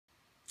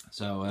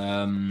So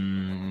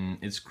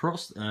it's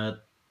crossed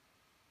at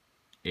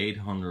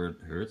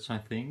 800 hertz, I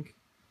think,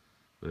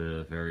 with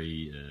a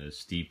very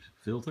steep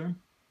filter.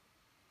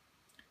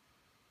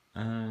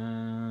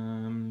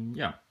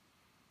 Yeah,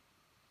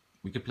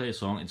 we could play a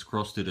song. It's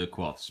crossed to the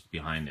quads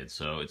behind it,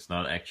 so it's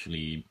not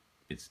actually,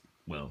 it's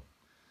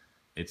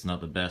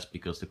not the best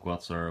because the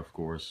quads are of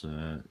course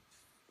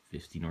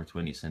 15 or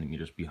 20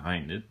 centimeters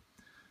behind it.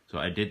 So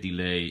I did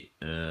delay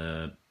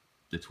the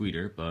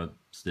tweeter, but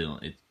still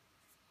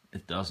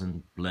it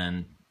doesn't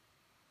blend.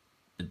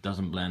 It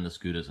doesn't blend as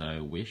good as I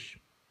wish.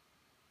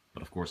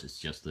 But of course it's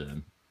just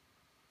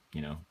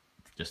you know,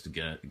 just to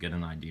get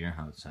an idea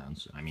how it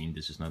sounds. I mean,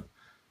 this is not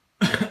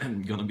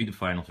gonna be the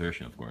final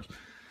version, of course,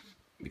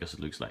 because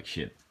it looks like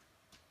shit.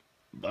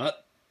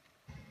 But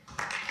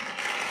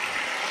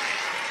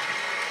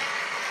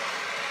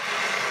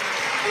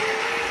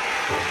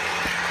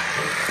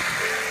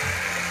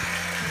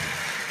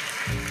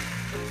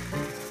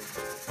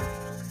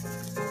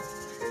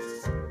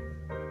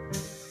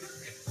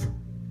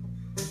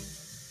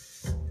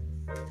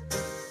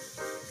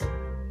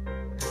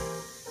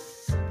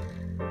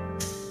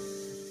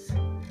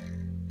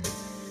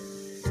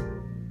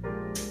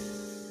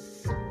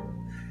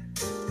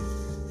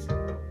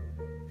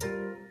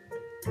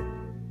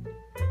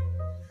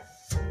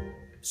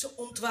ze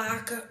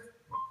ontwaken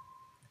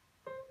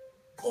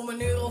om 1,04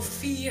 €.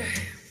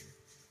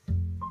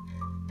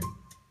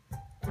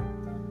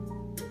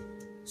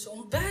 Ze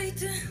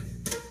ontbijten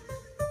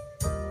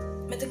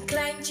met een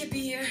kleintje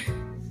bier.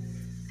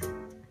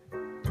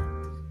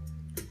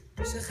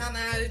 Ze gaan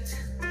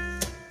uit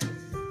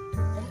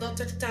omdat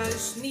er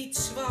thuis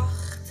niets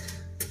wacht.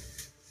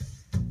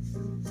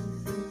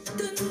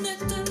 De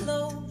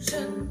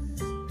nuttelozen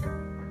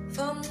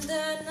van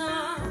de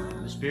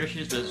nacht.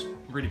 Dispersion is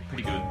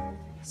pretty good.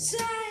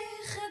 Zij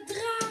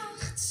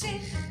gedraagt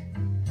zich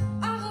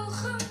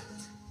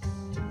arrogant,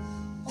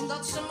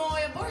 omdat ze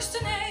mooie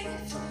borsten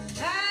heeft.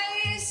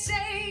 Hij is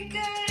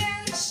zeker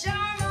en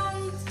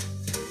charmant,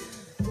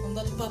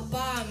 omdat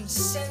papa hem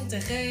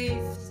centen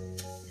geeft.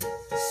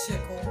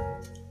 Sukkel.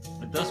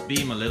 It does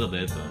beam a little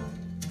bit,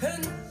 but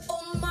Hun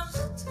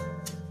onmacht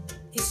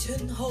is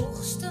hun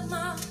hoogste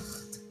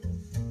macht.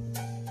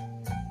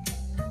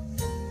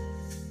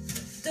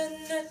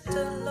 De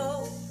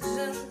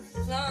nuttelozen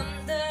van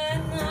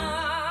de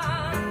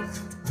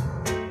nacht.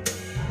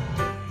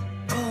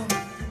 Kom,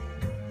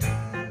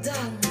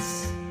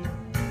 dans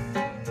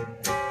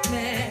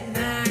met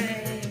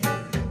mij.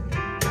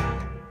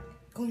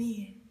 Kom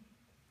hier,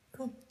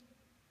 kom.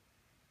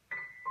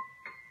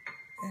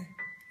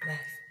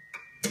 Blijf.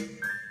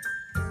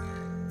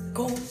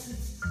 Kom,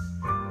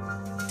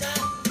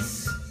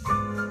 dans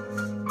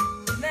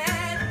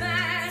met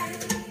mij.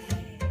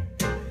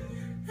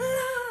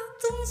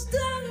 Laat ons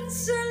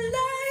dansen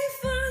lijf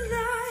aan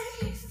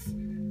lijf.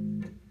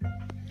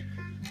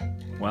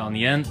 well, in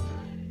the end,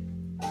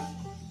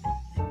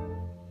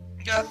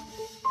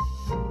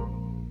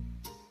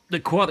 the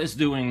quad is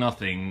doing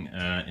nothing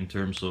in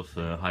terms of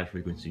high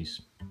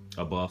frequencies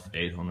above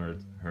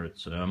 800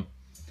 hertz.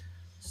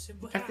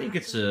 I think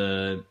it's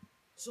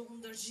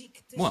Zonder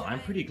ziek te well, zijn.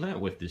 I'm pretty glad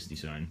with this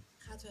design.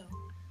 Gaat wel.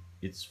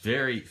 It's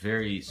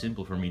very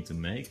simple for me to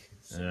make.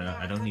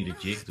 I don't need a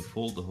jig to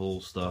fold the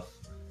whole stuff.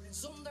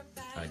 Zonder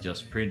I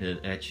just print it,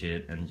 etch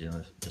it, and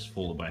just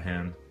fold it by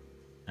hand,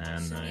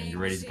 and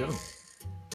you're ready to go.